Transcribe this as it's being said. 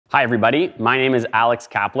Hi everybody, my name is Alex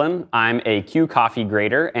Kaplan. I'm a Q coffee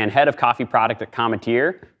grader and head of coffee product at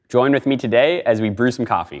Cometeer. Join with me today as we brew some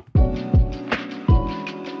coffee.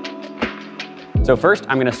 So first,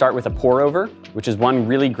 I'm going to start with a pour over, which is one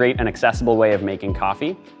really great and accessible way of making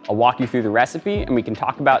coffee. I'll walk you through the recipe and we can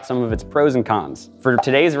talk about some of its pros and cons. For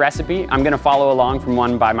today's recipe, I'm going to follow along from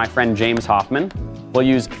one by my friend James Hoffman. We'll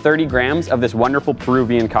use 30 grams of this wonderful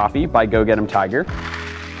Peruvian coffee by Go Get 'em Tiger.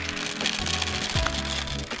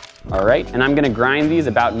 All right, and I'm gonna grind these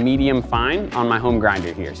about medium fine on my home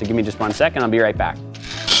grinder here. So give me just 1 second, I'll be right back.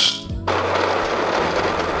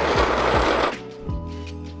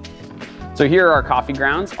 So here are our coffee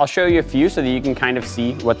grounds. I'll show you a few so that you can kind of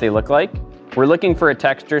see what they look like. We're looking for a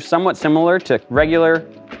texture somewhat similar to regular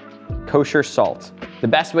kosher salt. The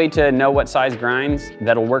best way to know what size grinds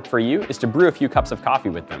that'll work for you is to brew a few cups of coffee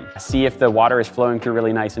with them. See if the water is flowing through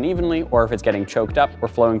really nice and evenly, or if it's getting choked up or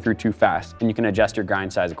flowing through too fast, and you can adjust your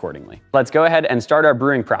grind size accordingly. Let's go ahead and start our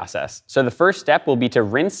brewing process. So the first step will be to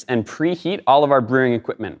rinse and preheat all of our brewing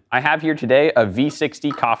equipment. I have here today a V60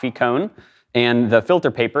 coffee cone and the filter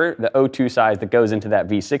paper, the O2 size that goes into that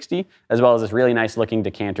V60, as well as this really nice looking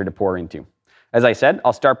decanter to pour into. As I said,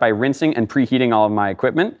 I'll start by rinsing and preheating all of my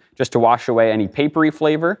equipment just to wash away any papery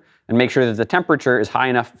flavor and make sure that the temperature is high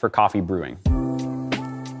enough for coffee brewing.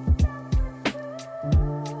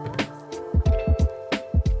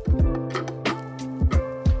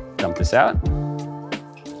 Dump this out.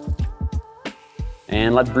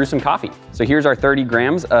 And let's brew some coffee. So here's our 30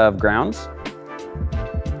 grams of grounds.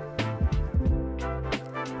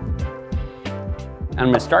 I'm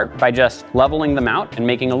going to start by just leveling them out and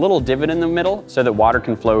making a little divot in the middle so that water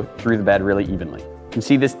can flow through the bed really evenly. You can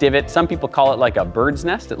see this divot, some people call it like a bird's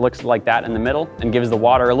nest. It looks like that in the middle and gives the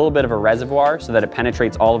water a little bit of a reservoir so that it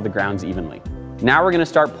penetrates all of the grounds evenly. Now we're going to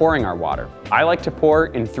start pouring our water. I like to pour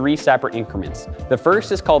in 3 separate increments. The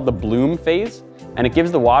first is called the bloom phase, and it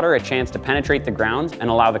gives the water a chance to penetrate the grounds and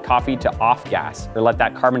allow the coffee to off gas, or let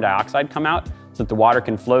that carbon dioxide come out so that the water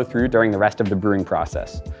can flow through during the rest of the brewing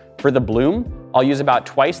process. For the bloom, I'll use about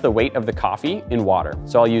twice the weight of the coffee in water.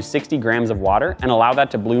 So I'll use 60 grams of water and allow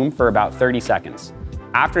that to bloom for about 30 seconds.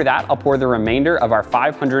 After that, I'll pour the remainder of our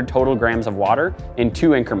 500 total grams of water in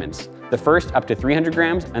 2 increments. The first up to 300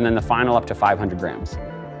 grams and then the final up to 500 grams.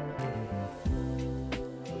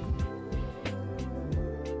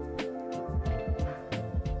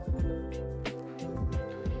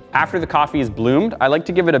 After the coffee is bloomed, I like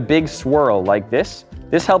to give it a big swirl like this.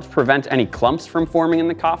 This helps prevent any clumps from forming in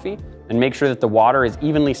the coffee and make sure that the water is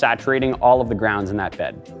evenly saturating all of the grounds in that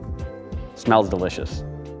bed. Smells delicious.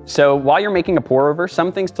 So while you're making a pour over,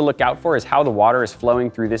 some things to look out for is how the water is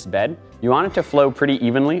flowing through this bed. You want it to flow pretty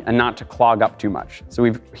evenly and not to clog up too much. So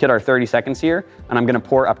we've hit our 30 seconds here, and I'm gonna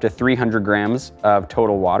pour up to 300 grams of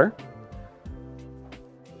total water.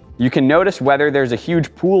 You can notice whether there's a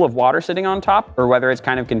huge pool of water sitting on top or whether it's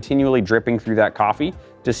kind of continually dripping through that coffee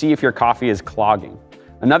to see if your coffee is clogging.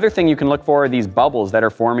 Another thing you can look for are these bubbles that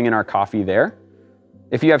are forming in our coffee there.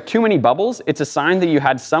 If you have too many bubbles, it's a sign that you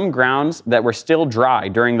had some grounds that were still dry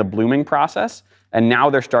during the blooming process, and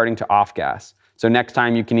now they're starting to off gas. So next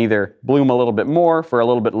time you can either bloom a little bit more for a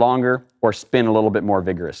little bit longer or spin a little bit more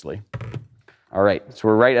vigorously. All right, so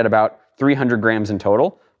we're right at about 300 grams in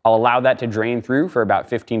total. I'll allow that to drain through for about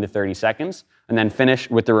 15 to 30 seconds, and then finish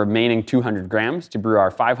with the remaining 200 grams to brew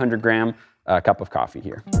our 500 gram cup of coffee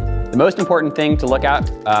here. The most important thing to look at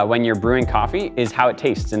when you're brewing coffee is how it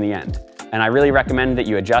tastes in the end. And I really recommend that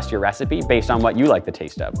you adjust your recipe based on what you like the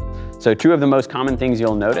taste of. So 2 of the most common things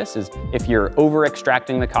you'll notice is if you're over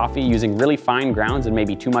extracting the coffee using really fine grounds and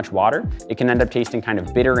maybe too much water, it can end up tasting kind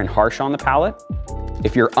of bitter and harsh on the palate.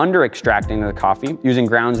 If you're under extracting the coffee using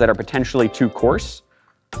grounds that are potentially too coarse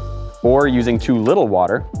or using too little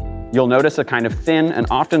water, you'll notice a kind of thin and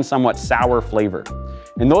often somewhat sour flavor.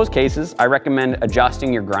 In those cases, I recommend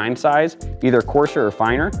adjusting your grind size, either coarser or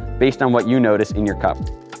finer, based on what you notice in your cup.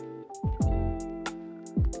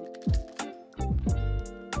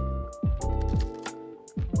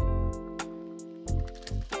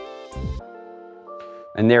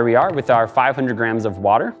 And there we are with our 500 grams of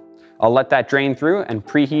water. I'll let that drain through and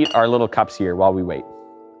preheat our little cups here while we wait.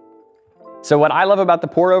 So what I love about the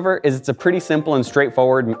pour over is it's a pretty simple and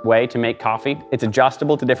straightforward way to make coffee. It's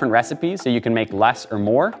adjustable to different recipes, so you can make less or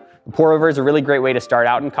more. The pour over is a really great way to start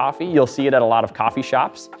out in coffee. You'll see it at a lot of coffee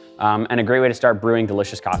shops, and a great way to start brewing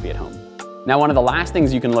delicious coffee at home. Now, one of the last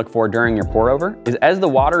things you can look for during your pour over is as the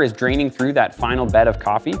water is draining through that final bed of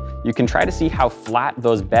coffee, you can try to see how flat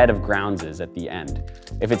those bed of grounds is at the end.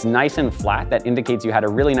 If it's nice and flat, that indicates you had a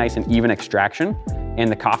really nice and even extraction.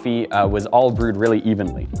 and the coffee was all brewed really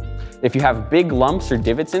evenly. If you have big lumps or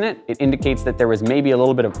divots in it, it indicates that there was maybe a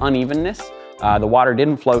little bit of unevenness. The water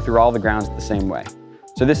didn't flow through all the grounds the same way.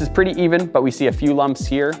 So this is pretty even, but we see a few lumps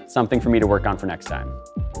here, something for me to work on for next time.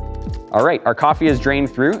 All right, our coffee is drained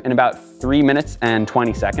through in about 3 minutes and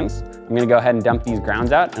 20 seconds. I'm gonna go ahead and dump these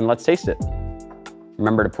grounds out and let's taste it.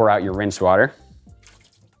 Remember to pour out your rinsed water.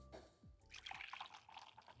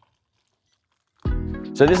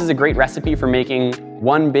 So this is a great recipe for making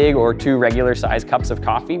 1 big or 2 regular sized cups of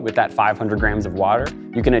coffee with that 500 grams of water.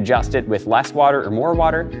 You can adjust it with less water or more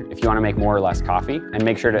water if you want to make more or less coffee, and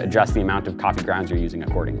make sure to adjust the amount of coffee grounds you're using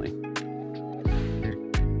accordingly.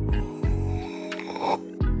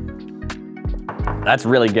 That's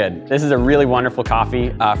really good. This is a really wonderful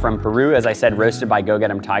coffee from Peru, as I said, roasted by Go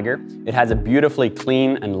Get 'em Tiger. It has a beautifully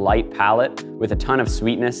clean and light palate with a ton of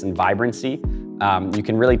sweetness and vibrancy. You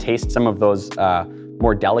can really taste some of those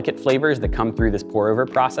more delicate flavors that come through this pour over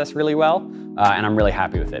process really well, and I'm really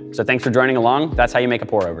happy with it. So thanks for joining along. That's how you make a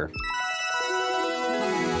pour over.